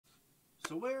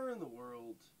So where in the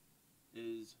world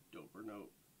is Dope or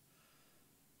Nope?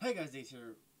 Hey guys, Ace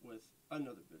here with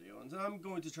another video, and I'm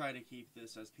going to try to keep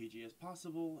this as PG as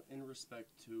possible in respect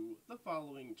to the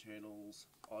following channel's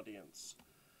audience.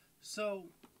 So,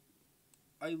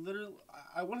 I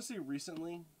want to say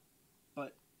recently,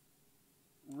 but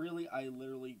really I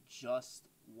literally just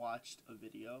watched a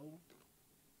video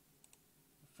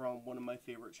from one of my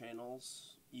favorite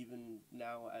channels, even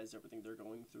now as everything they're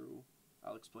going through.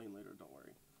 I'll explain later, don't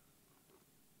worry.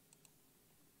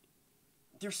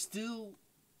 They're still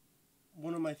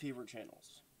one of my favorite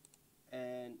channels,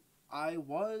 and I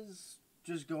was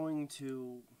just going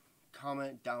to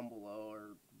comment down below or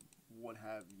what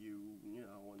have you,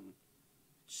 and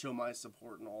show my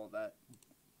support and all of that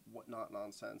whatnot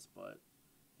nonsense, but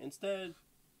instead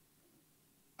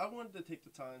I wanted to take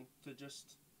the time to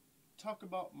just talk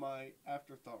about my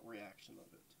afterthought reaction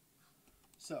of it.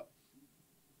 So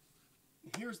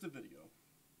here's the video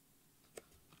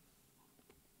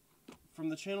from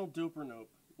the channel Dope or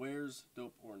Nope. Where's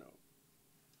Dope or Nope?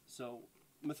 So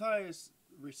Matthias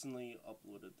recently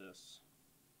uploaded this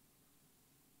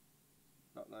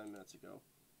about 9 minutes ago,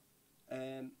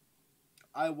 and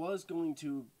I was going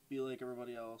to be like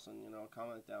everybody else and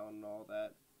comment down and all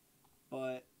that,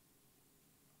 but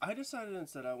I decided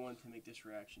instead I wanted to make this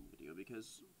reaction video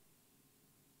because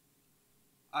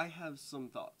I have some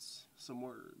thoughts, some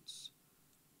words,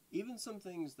 even some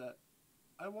things that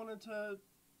I wanted to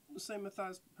say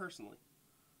Matthias personally.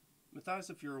 Matthias,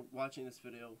 if you're watching this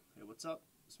video, hey, what's up?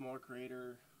 Smaller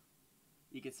creator,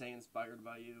 you could say inspired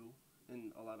by you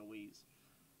in a lot of ways.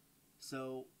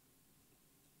 So,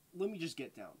 let me just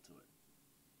get down to it.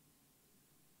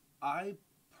 I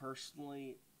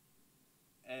personally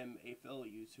am a fellow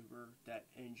YouTuber that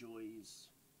enjoys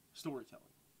storytelling.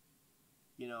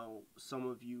 Some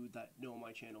of you that know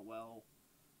my channel well,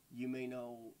 you may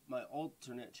know my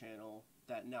alternate channel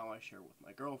that now I share with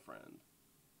my girlfriend,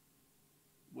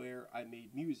 where I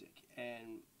made music,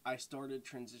 and I started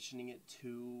transitioning it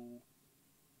to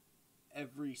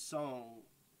every song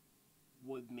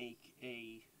would make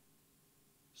a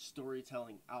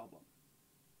storytelling album.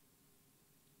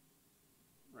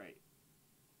 Right.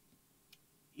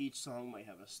 Each song might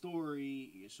have a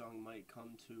story, each song might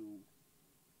come to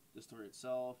the story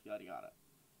itself, yada yada.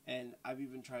 And I've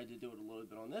even tried to do it a little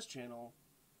bit on this channel,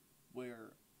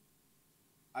 where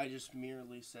I just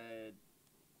merely said,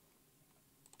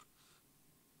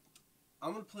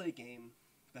 I'm going to play a game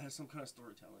that has some kind of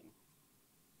storytelling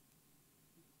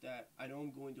that I know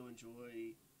I'm going to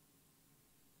enjoy,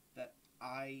 that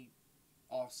I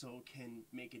also can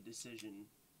make a decision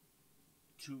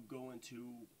to go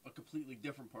into a completely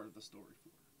different part of the story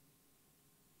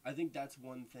for. I think that's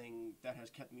one thing that has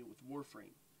kept me with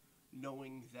Warframe,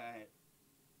 knowing that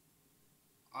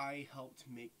I helped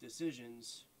make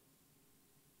decisions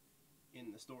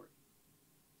in the story.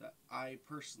 That I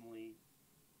personally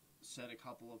said a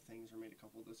couple of things or made a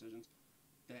couple of decisions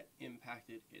that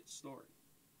impacted its story.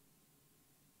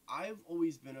 I've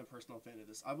always been a personal fan of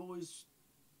this. I've always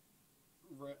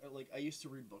I used to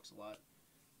read books a lot,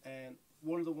 and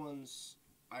one of the ones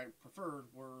I preferred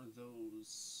were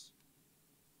those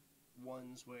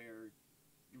ones where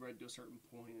you read to a certain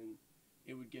point and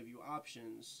it would give you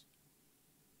options,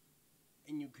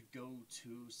 and you could go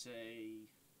to, say,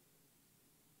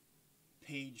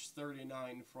 page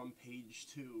 39 from page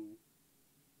 2,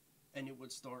 and it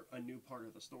would start a new part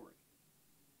of the story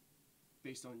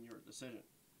based on your decision,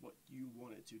 what you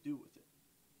wanted to do with it.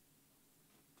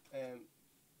 And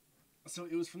so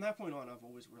it was from that point on I've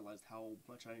always realized how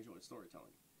much I enjoyed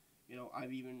storytelling.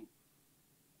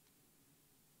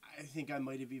 I think I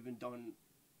might have even done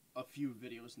a few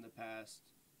videos in the past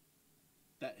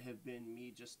that have been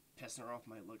me just pissing off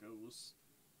my Legos,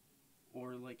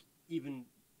 or even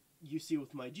you see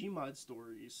with my Gmod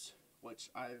stories, which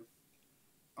I've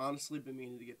honestly been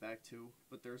meaning to get back to,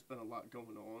 but there's been a lot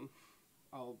going on.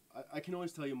 I can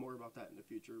always tell you more about that in a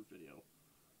future video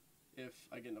if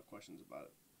I get enough questions about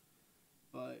it.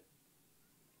 But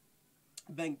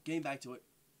then getting back to it,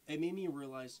 it made me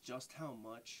realize just how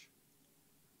much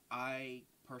I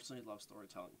personally love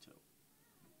storytelling too.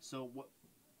 So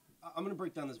I'm going to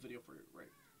break down this video for you,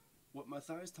 right? What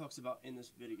Matthias talks about in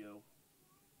this video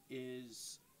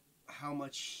is how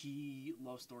much he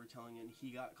loves storytelling, and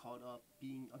he got caught up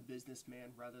being a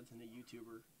businessman rather than a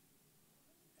YouTuber.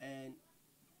 And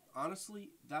honestly,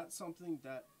 that's something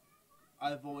that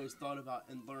I've always thought about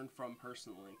and learned from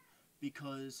personally,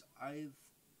 because I've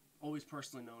always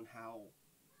personally known how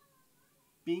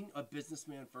being a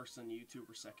businessman first and a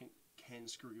YouTuber second can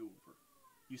screw you over.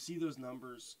 You see those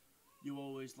numbers, you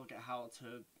always look at how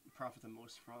to profit the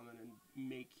most from it and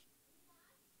make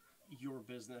your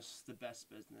business the best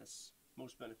business,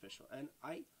 most beneficial. And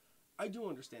I do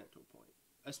understand to a point,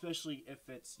 especially if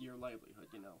it's your livelihood,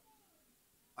 you know.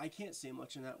 I can't say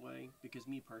much in that way because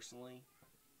me personally,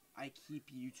 I keep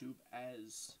YouTube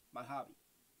as my hobby.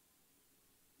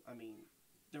 I mean,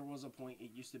 there was a point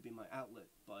it used to be my outlet,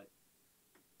 but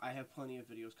I have plenty of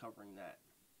videos covering that,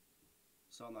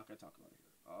 so I'm not going to talk about it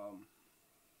here.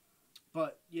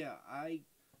 But yeah,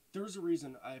 there's a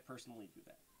reason I personally do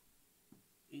that.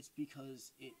 It's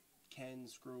because it can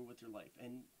screw with your life,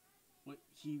 and what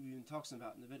he even talks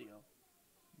about in the video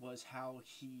was how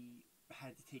he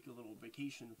had to take a little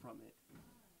vacation from it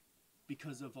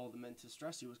because of all the mental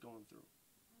stress he was going through.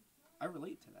 I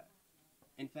relate to that.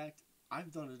 In fact,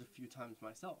 I've done it a few times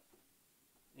myself,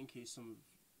 in case some of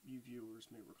you viewers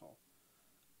may recall.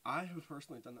 I have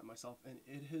personally done that myself, and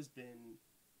it has been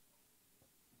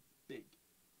big,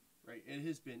 right? It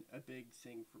has been a big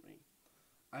thing for me.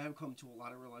 I have come to a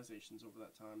lot of realizations over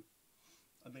that time.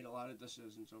 I've made a lot of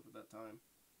decisions over that time,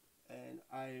 and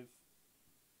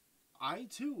I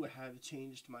too have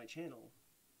changed my channel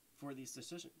for these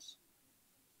decisions.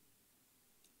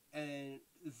 And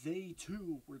they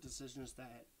too were decisions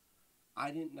that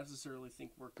I didn't necessarily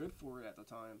think were good for it at the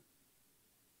time.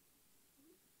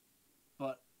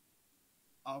 But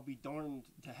I'll be darned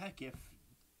to heck if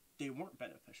they weren't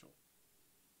beneficial.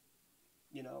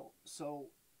 You know, so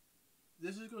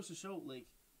this just goes to show, like,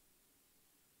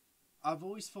 I've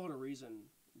always felt a reason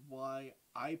why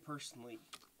I personally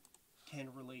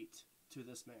can relate to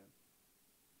this man.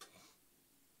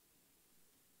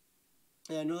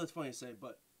 And I know that's funny to say,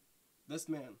 but this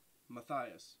man,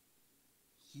 Matthias,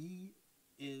 he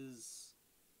is,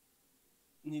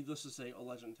 needless to say, a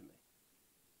legend to me.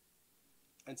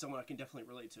 And someone I can definitely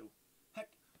relate to. Heck,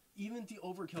 even the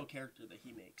Overkill character that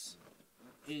he makes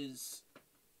is,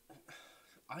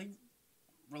 I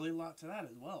relate a lot to that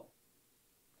as well.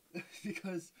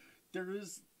 Because there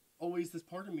is always this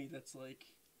part of me that's like,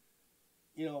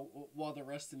 you know, while the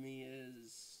rest of me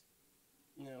is,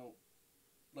 you know,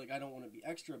 like, I don't want to be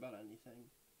extra about anything,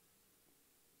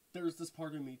 there's this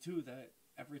part of me too that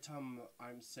every time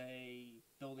I'm, say,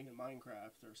 building in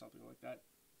Minecraft or something like that,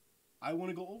 I want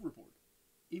to go overboard.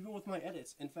 Even with my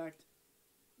edits. In fact,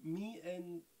 me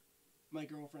and my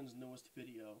girlfriend's newest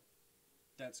video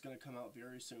that's going to come out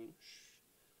very soon,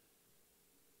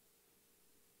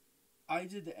 I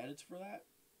did the edits for that.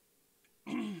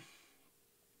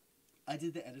 I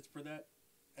did the edits for that,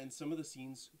 and some of the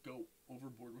scenes go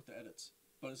overboard with the edits.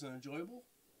 But is it enjoyable?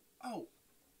 Oh,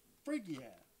 frig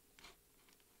yeah.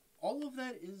 All of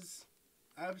that is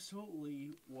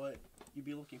absolutely what you'd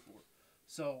be looking for.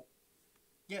 So,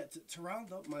 yeah, to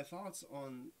round up my thoughts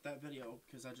on that video,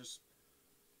 because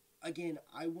again,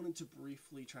 I wanted to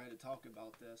briefly try to talk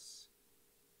about this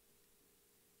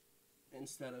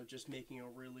instead of just making a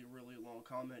really, really long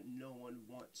comment no one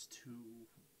wants to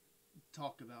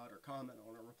talk about or comment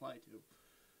on or reply to.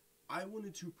 I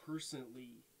wanted to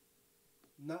personally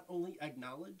not only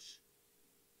acknowledge,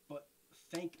 but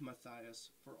thank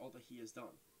Matthias for all that he has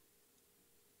done.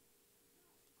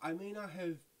 I may not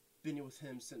have been with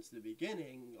him since the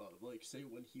beginning, like, say,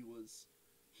 when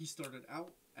he started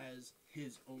out as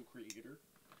his own creator,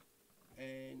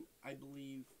 and I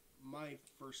believe my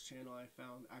first channel I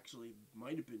found actually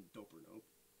might have been Dope or Nope.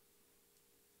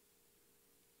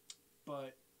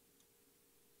 But,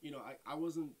 you know, I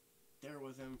wasn't there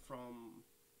with him from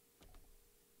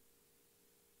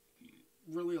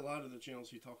really a lot of the channels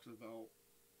he talks about.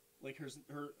 Like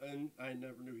and I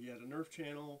never knew he had a Nerf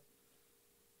channel.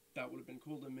 That would have been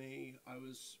cool to me. I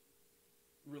was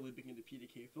really big into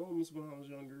PDK Films when I was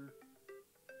younger.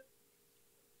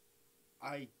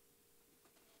 I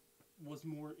was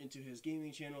more into his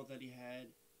gaming channel that he had.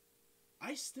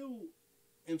 I still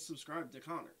am subscribed to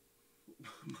Connor.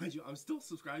 Mind you, I'm still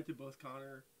subscribed to both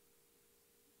Connor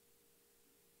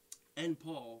and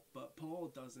Paul, but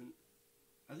Paul doesn't.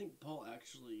 I think Paul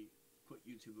actually quit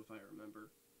YouTube, if I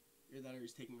remember. Either that or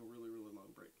he's taking a really, really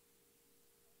long break.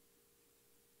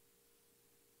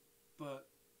 But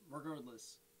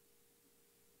regardless,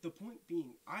 the point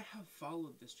being, I have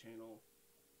followed this channel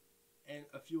and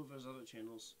a few of his other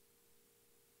channels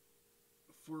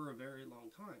for a very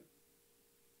long time.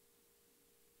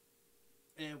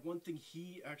 And one thing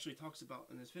he actually talks about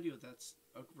in this video that's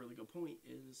a really good point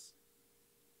is,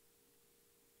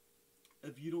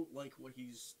 if you don't like what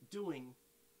he's doing,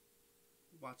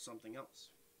 watch something else.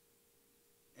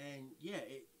 And yeah,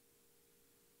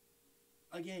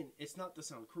 again, it's not to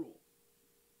sound cruel,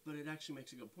 but it actually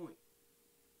makes a good point.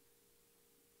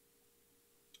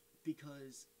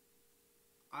 Because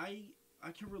I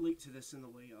can relate to this in the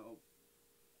way of,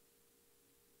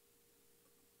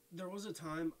 there was a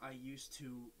time I used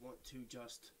to want to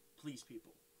just please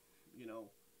people. You know,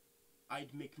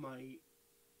 I'd make my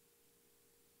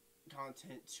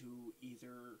content to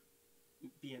either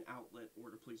be an outlet or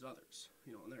to please others,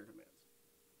 you know, and their demands.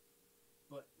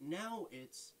 But now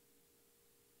it's,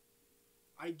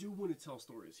 I do want to tell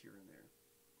stories here and there.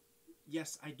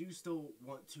 Yes, I do still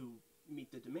want to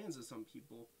meet the demands of some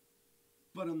people,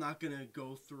 but I'm not going to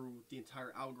go through the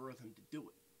entire algorithm to do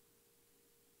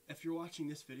it. If you're watching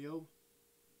this video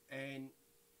and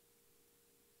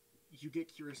you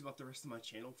get curious about the rest of my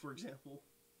channel, for example,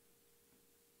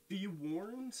 be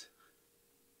warned,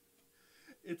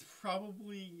 it's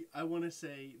probably, I want to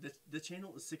say, the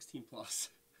channel is 16 plus.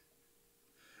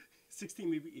 16,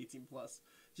 maybe 18 plus.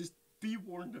 Just be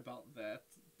warned about that,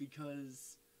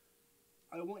 because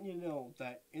I want you to know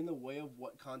that in the way of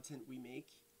what content we make,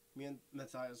 me and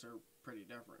Matthias are pretty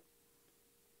different.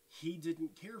 He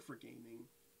didn't care for gaming.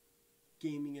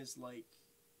 Gaming is like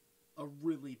a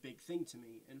really big thing to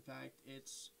me. In fact,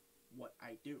 it's what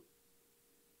I do.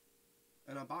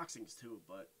 And unboxings too,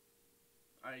 but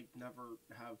I never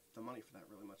have the money for that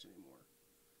really much anymore.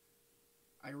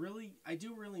 I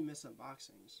do really miss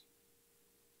unboxings.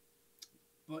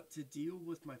 But to deal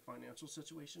with my financial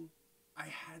situation, I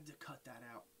had to cut that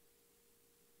out.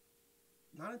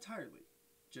 Not entirely,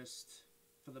 just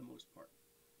for the most part.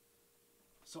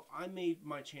 So I made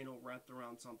my channel wrapped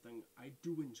around something I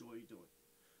do enjoy doing.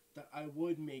 That I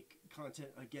would make content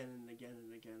again and again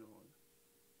and again on.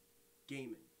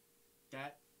 Gaming.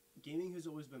 Gaming has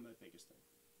always been my biggest thing.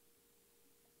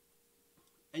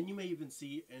 And you may even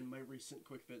see in my recent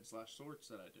quick vid / shorts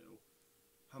that I do,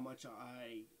 how much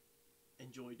I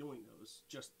enjoy doing those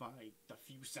just by the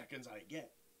few seconds I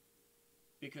get.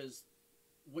 Because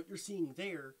what you're seeing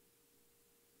there,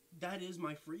 that is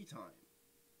my free time.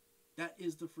 That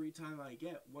is the free time I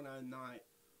get when I'm not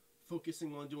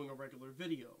focusing on doing a regular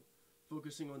video,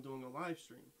 focusing on doing a live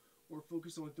stream, or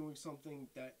focusing on doing something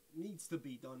that needs to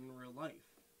be done in real life.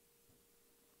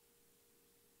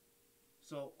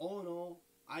 So all in all,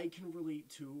 I can relate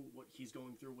to what he's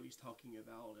going through, what he's talking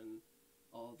about, and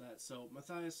all that. So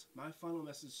Matthias, my final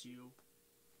message to you,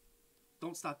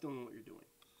 don't stop doing what you're doing.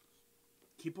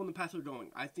 Keep on the path you're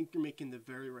going. I think you're making the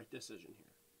very right decision here.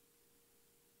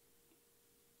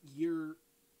 You're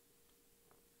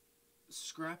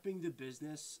scrapping the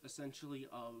business, essentially,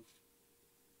 of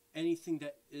anything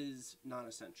that is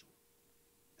non-essential.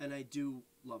 And I do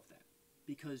love that.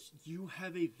 Because you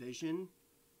have a vision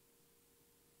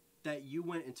that you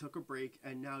went and took a break,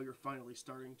 and now you're finally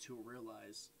starting to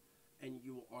realize, and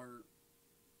you are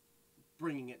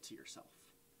bringing it to yourself.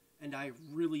 And I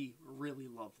really, really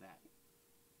love that.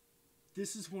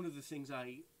 This is one of the things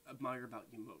I admire about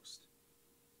you most.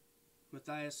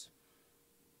 Matthias,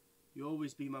 you'll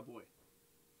always be my boy.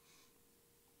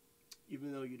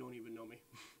 Even though you don't even know me.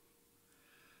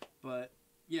 But,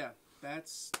 yeah,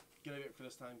 that's gonna be it for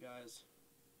this time, guys.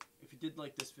 If you did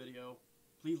like this video,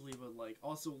 please leave a like.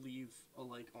 Also leave a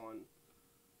like on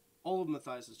all of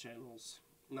Matthias' channels.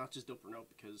 Not just Dope or Nope,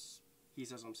 because he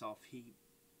says himself he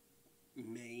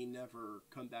may never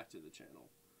come back to the channel.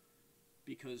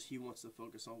 Because he wants to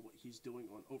focus on what he's doing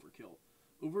on Overkill.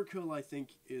 Overkill, I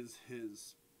think, is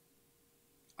his,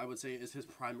 I would say, is his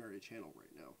primary channel right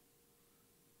now.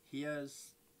 He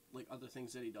has, like, other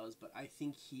things that he does, but I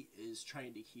think he is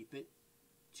trying to keep it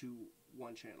to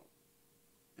one channel.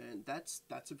 And that's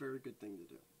a very good thing to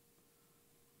do.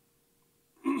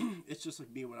 It's just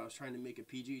like me when I was trying to make a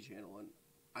PG channel, and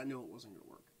I knew it wasn't going to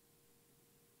work.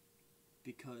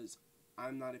 Because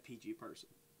I'm not a PG person.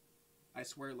 I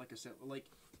swear, like I said, like,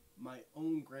 my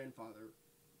own grandfather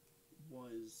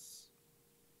was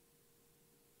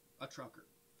a trucker,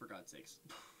 for God's sakes.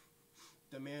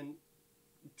 The man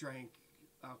drank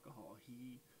alcohol.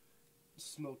 He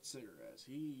smoked cigarettes.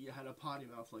 He had a potty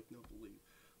mouth like no believe.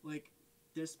 Like,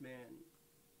 this man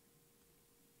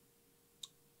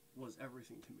was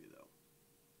everything to me,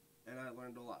 though. And I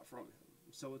learned a lot from him.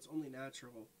 So it's only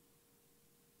natural,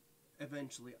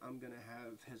 eventually, I'm going to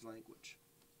have his language.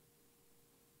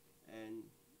 And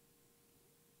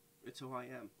it's who I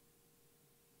am.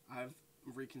 I've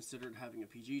reconsidered having a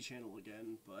PG channel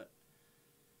again, but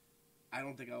I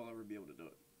don't think I'll ever be able to do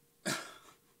it.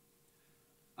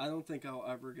 I don't think I'll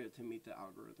ever get to meet the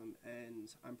algorithm, and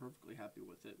I'm perfectly happy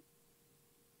with it.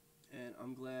 And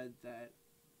I'm glad that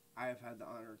I have had the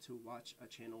honor to watch a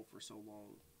channel for so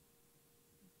long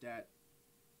that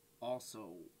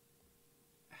also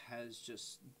has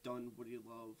just done what he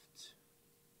loved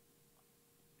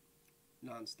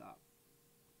non-stop.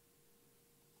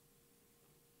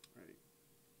 Right.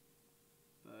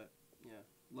 But, yeah.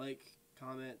 Like,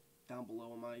 comment, down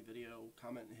below in my video,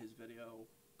 comment in his video.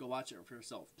 Go watch it for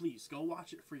yourself. Please, go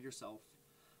watch it for yourself.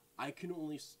 I can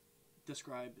only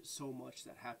describe so much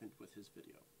that happened with his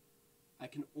video. I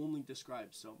can only describe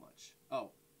so much. Oh,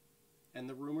 and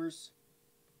the rumors,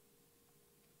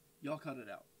 y'all cut it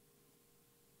out.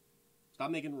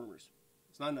 Stop making rumors.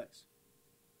 It's not nice.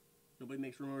 Nobody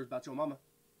makes rumors about your mama.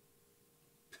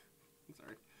 I'm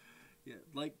sorry. Yeah,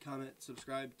 like, comment,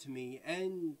 subscribe to me,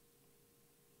 and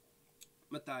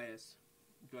Matthias.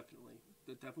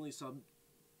 Definitely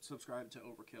subscribe to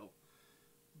Overkill.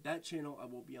 That channel, I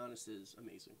will be honest, is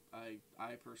amazing. I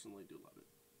personally do love it.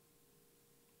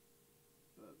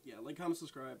 But yeah, like, comment,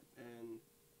 subscribe, and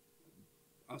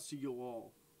I'll see you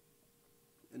all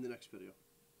in the next video.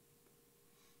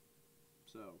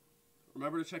 So,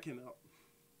 remember to check him out.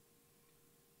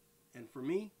 And for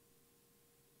me,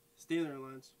 Stanley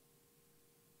Airlines,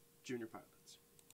 Junior Pilot.